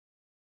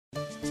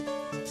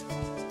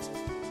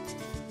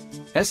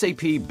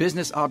SAP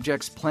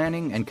BusinessObjects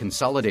Planning and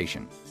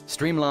Consolidation,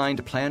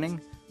 streamlined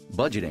planning,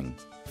 budgeting,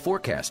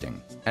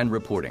 forecasting, and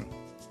reporting.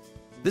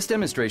 This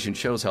demonstration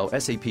shows how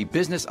SAP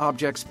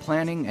BusinessObjects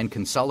Planning and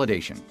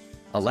Consolidation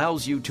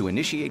allows you to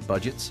initiate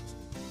budgets,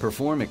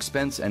 perform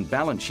expense and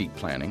balance sheet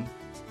planning,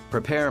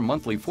 prepare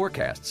monthly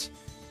forecasts,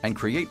 and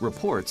create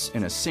reports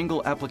in a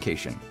single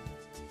application.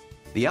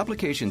 The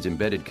application's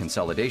embedded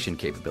consolidation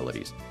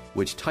capabilities,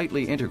 which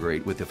tightly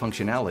integrate with the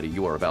functionality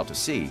you are about to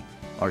see,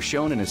 are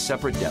shown in a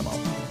separate demo.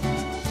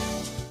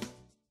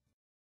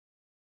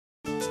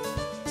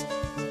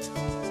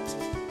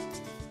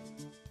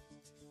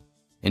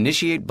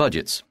 Initiate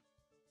budgets.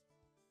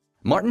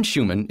 Martin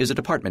Schumann is a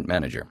department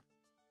manager.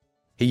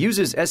 He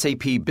uses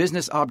SAP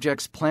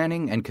BusinessObjects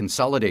Planning and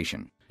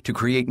Consolidation to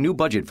create new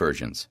budget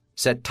versions,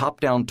 set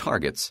top-down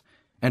targets,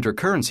 enter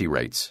currency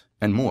rates,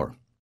 and more.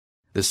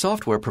 The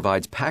software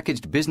provides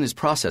packaged business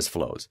process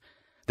flows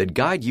that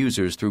guide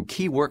users through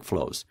key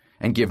workflows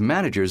and give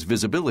managers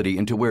visibility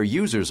into where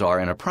users are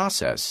in a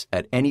process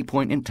at any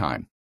point in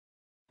time.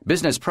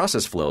 Business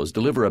process flows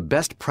deliver a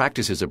best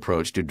practices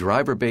approach to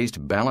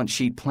driver-based balance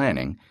sheet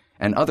planning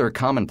and other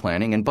common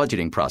planning and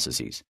budgeting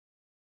processes.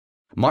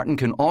 Martin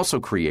can also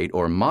create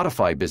or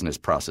modify business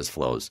process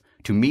flows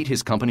to meet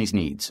his company's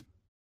needs.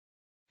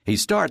 He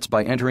starts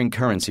by entering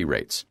currency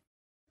rates.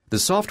 The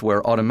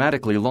software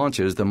automatically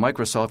launches the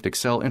Microsoft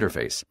Excel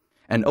interface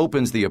and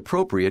opens the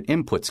appropriate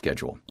input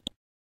schedule.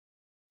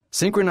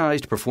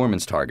 Synchronized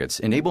performance targets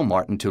enable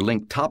Martin to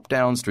link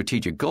top-down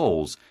strategic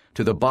goals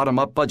to the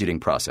bottom-up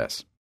budgeting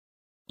process.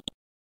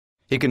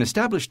 He can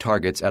establish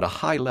targets at a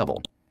high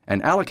level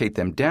and allocate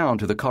them down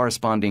to the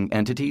corresponding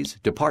entities,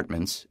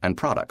 departments, and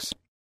products.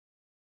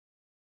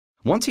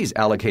 Once he's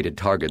allocated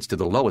targets to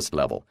the lowest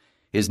level,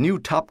 his new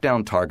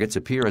top-down targets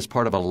appear as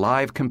part of a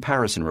live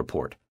comparison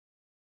report.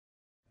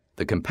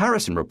 The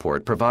comparison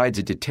report provides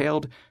a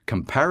detailed,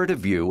 comparative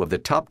view of the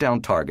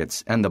top-down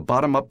targets and the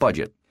bottom-up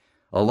budget,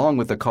 along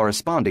with the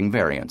corresponding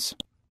variance.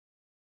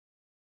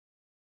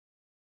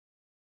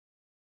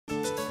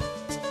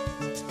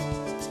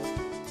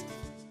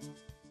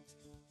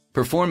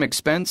 Perform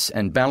expense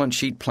and balance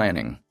sheet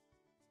planning.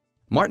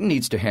 Martin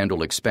needs to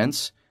handle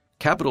expense,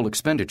 capital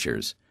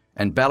expenditures,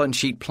 and balance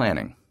sheet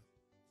planning.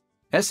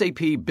 SAP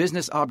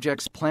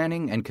BusinessObjects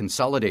Planning and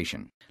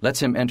Consolidation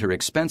lets him enter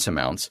expense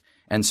amounts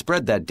and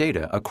spread that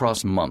data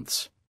across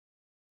months.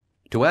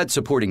 To add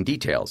supporting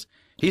details,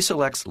 he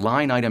selects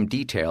line item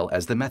detail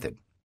as the method.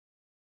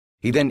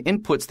 He then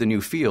inputs the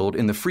new field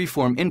in the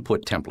freeform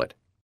input template.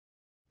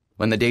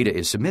 When the data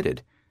is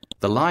submitted,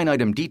 the line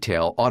item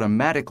detail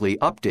automatically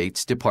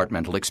updates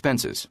departmental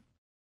expenses.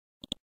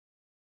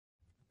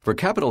 For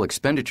capital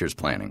expenditures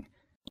planning,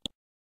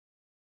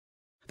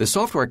 the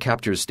software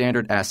captures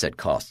standard asset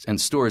costs and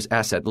stores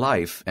asset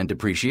life and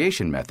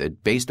depreciation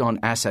method based on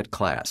asset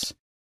class.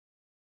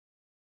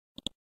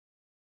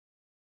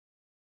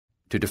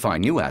 To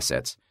define new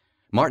assets,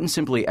 Martin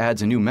simply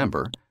adds a new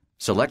member,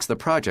 selects the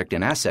project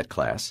in asset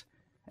class,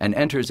 and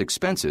enters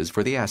expenses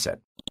for the asset.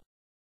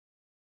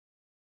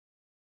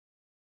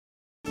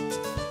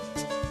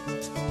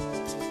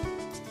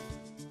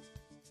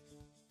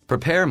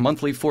 Prepare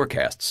monthly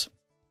forecasts.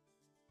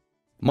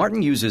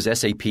 Martin uses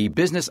SAP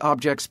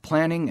BusinessObjects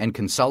Planning and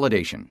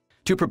Consolidation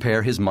to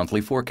prepare his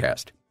monthly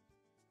forecast.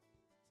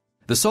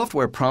 The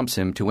software prompts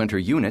him to enter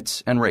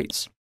units and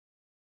rates.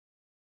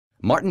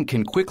 Martin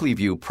can quickly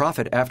view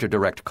profit after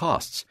direct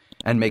costs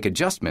and make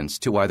adjustments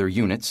to either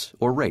units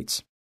or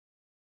rates.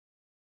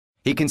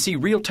 He can see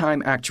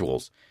real-time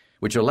actuals,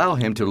 which allow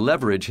him to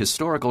leverage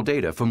historical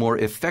data for more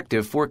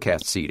effective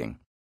forecast seeding.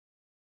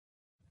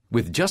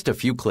 With just a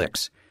few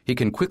clicks, he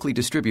can quickly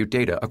distribute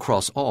data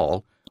across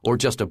all or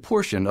just a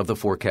portion of the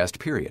forecast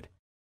period.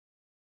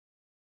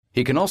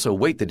 He can also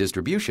weight the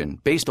distribution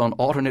based on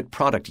alternate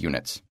product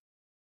units.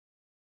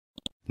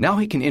 Now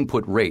he can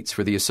input rates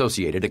for the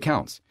associated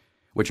accounts,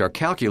 which are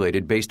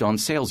calculated based on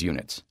sales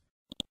units.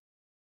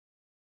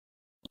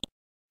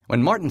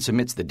 When Martin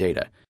submits the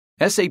data,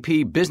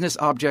 SAP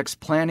BusinessObjects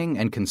Planning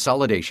and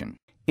Consolidation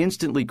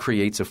instantly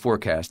creates a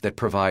forecast that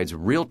provides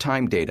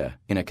real-time data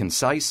in a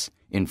concise,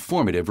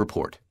 informative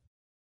report.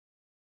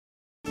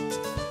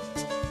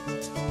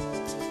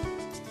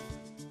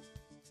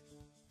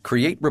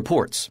 Create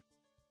reports.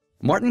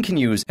 Martin can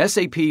use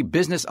SAP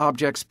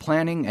BusinessObjects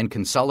Planning and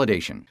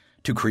Consolidation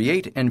to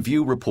create and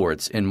view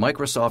reports in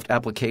Microsoft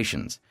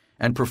applications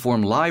and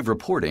perform live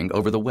reporting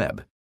over the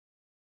web.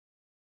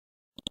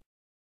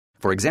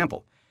 For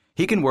example,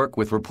 he can work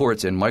with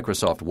reports in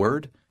Microsoft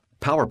Word,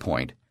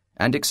 PowerPoint,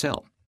 and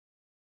Excel.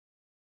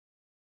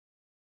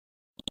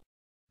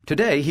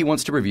 Today, he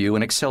wants to review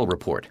an Excel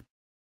report.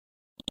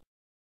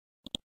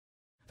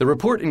 The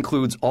report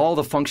includes all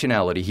the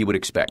functionality he would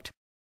expect.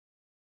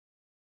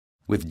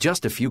 With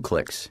just a few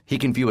clicks, he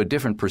can view a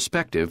different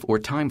perspective or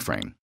time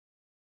frame.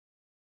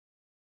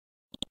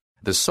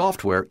 The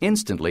software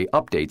instantly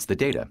updates the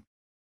data.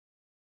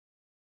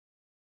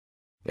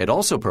 It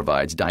also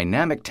provides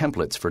dynamic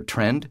templates for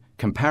trend,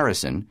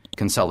 comparison,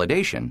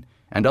 consolidation,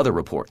 and other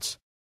reports.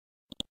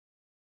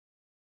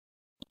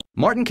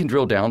 Martin can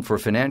drill down for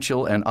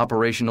financial and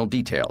operational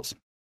details.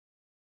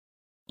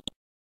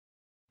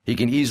 He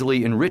can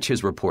easily enrich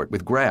his report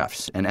with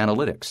graphs and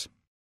analytics.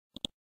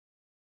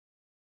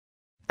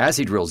 As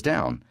he drills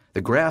down,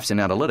 the graphs and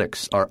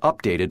analytics are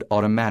updated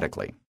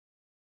automatically.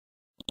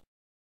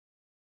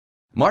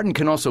 Martin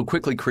can also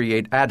quickly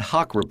create ad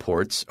hoc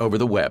reports over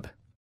the web.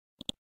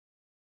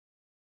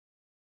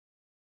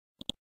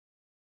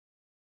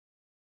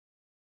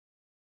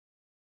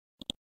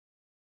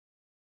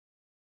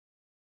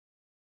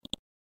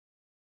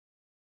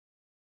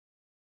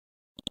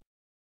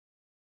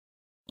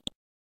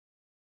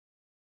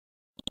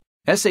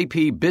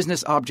 SAP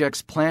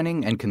BusinessObjects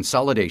Planning and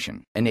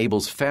Consolidation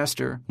enables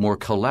faster, more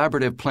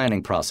collaborative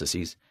planning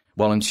processes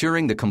while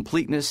ensuring the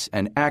completeness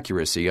and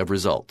accuracy of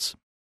results.